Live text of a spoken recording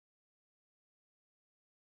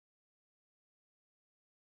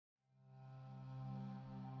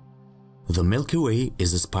The Milky Way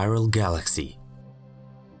is a spiral galaxy.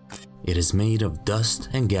 It is made of dust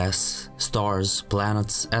and gas, stars,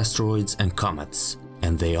 planets, asteroids and comets,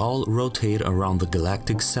 and they all rotate around the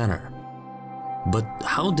galactic center. But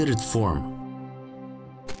how did it form?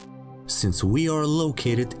 Since we are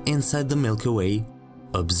located inside the Milky Way,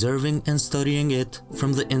 observing and studying it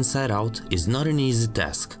from the inside out is not an easy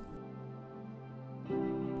task.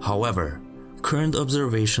 However, current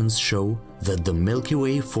observations show that the Milky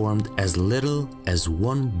Way formed as little as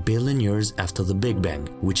 1 billion years after the Big Bang,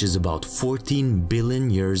 which is about 14 billion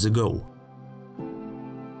years ago.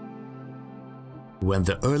 When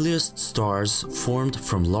the earliest stars formed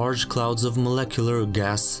from large clouds of molecular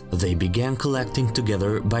gas, they began collecting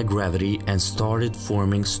together by gravity and started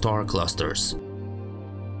forming star clusters.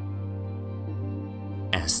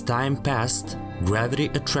 As time passed, gravity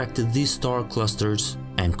attracted these star clusters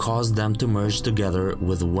and caused them to merge together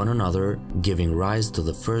with one another, giving rise to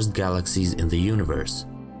the first galaxies in the universe.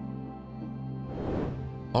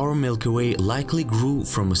 Our Milky Way likely grew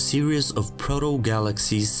from a series of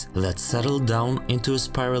proto-galaxies that settled down into a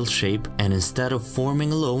spiral shape, and instead of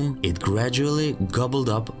forming alone, it gradually gobbled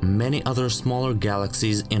up many other smaller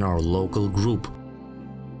galaxies in our local group.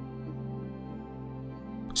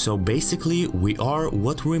 So basically, we are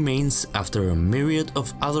what remains after a myriad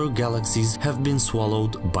of other galaxies have been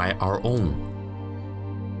swallowed by our own.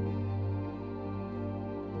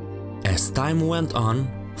 As time went on,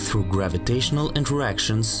 through gravitational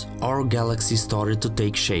interactions, our galaxy started to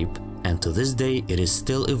take shape, and to this day it is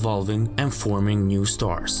still evolving and forming new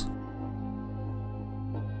stars.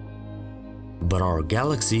 But our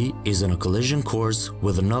galaxy is on a collision course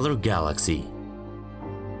with another galaxy.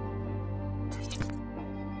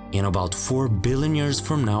 In about 4 billion years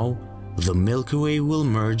from now, the Milky Way will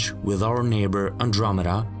merge with our neighbor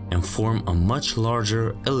Andromeda and form a much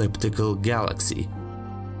larger elliptical galaxy.